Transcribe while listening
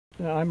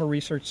I'm a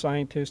research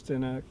scientist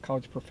and a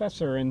college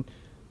professor, and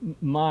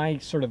my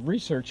sort of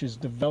research is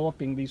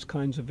developing these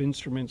kinds of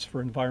instruments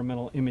for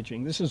environmental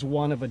imaging. This is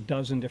one of a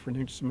dozen different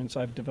instruments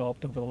I've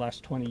developed over the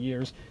last 20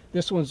 years.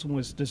 This one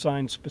was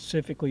designed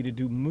specifically to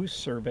do moose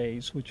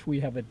surveys, which we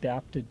have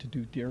adapted to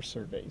do deer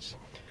surveys.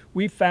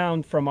 We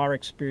found from our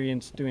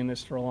experience doing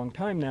this for a long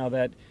time now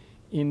that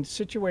in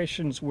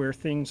situations where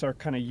things are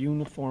kind of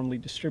uniformly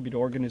distributed,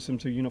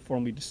 organisms are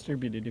uniformly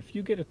distributed, if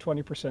you get a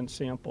 20%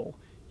 sample,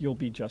 you'll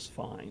be just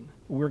fine.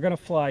 We're going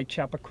to fly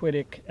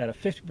Chappaquiddick at a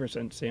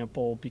 50%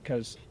 sample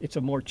because it's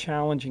a more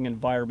challenging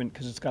environment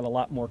because it's got a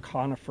lot more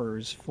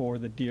conifers for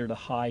the deer to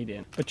hide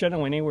in. But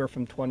generally anywhere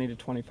from 20 to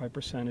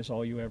 25% is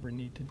all you ever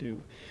need to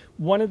do.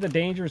 One of the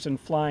dangers in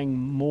flying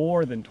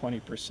more than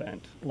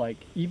 20%, like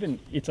even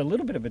it's a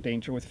little bit of a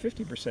danger with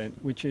 50%,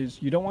 which is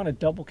you don't want to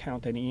double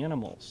count any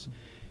animals.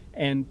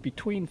 And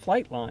between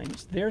flight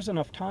lines, there's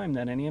enough time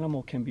that an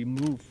animal can be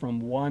moved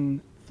from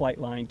one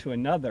flight line to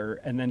another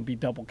and then be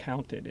double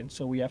counted. And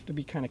so we have to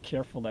be kind of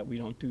careful that we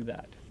don't do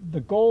that. The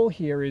goal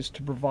here is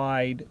to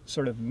provide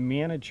sort of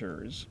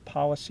managers,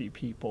 policy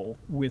people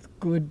with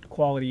good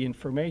quality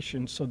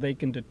information so they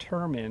can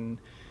determine,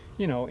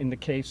 you know, in the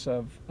case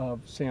of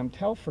Sam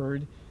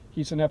Telford,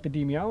 he's an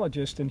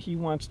epidemiologist and he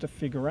wants to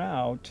figure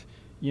out,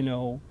 you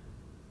know,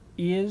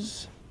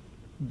 is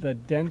the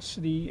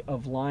density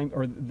of Lyme,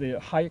 or the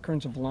high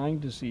occurrence of Lyme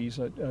disease,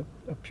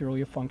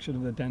 purely a function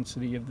of the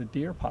density of the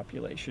deer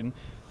population.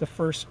 The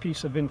first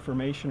piece of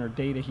information or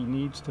data he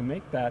needs to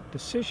make that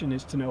decision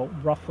is to know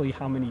roughly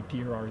how many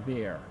deer are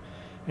there.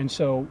 And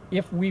so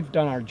if we've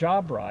done our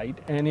job right,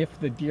 and if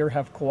the deer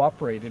have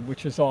cooperated,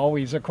 which is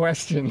always a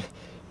question,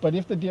 but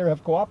if the deer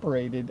have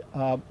cooperated,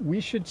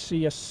 we should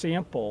see a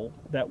sample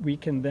that we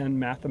can then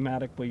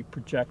mathematically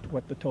project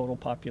what the total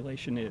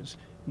population is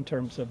in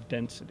terms of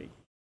density.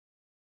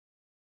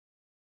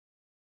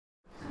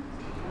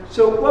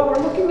 So what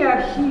we're looking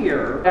at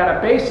here, at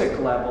a basic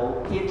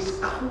level, it's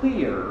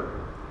clear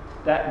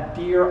that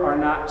deer are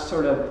not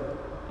sort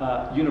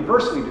of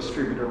universally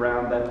distributed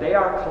around, that they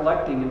are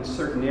collecting in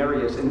certain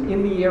areas, and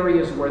in the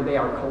areas where they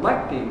are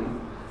collected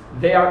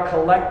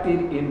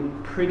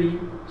in pretty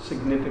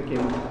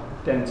significant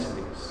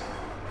densities.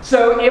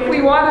 So if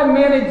we want to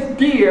manage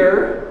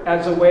deer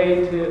as a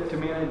way to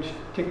manage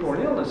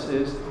tick-borne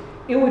illnesses,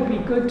 it would be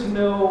good to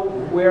know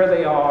where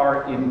they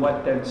are in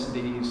what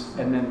densities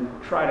and then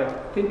try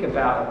to think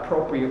about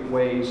appropriate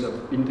ways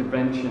of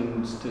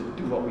interventions to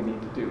do what we need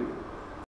to do.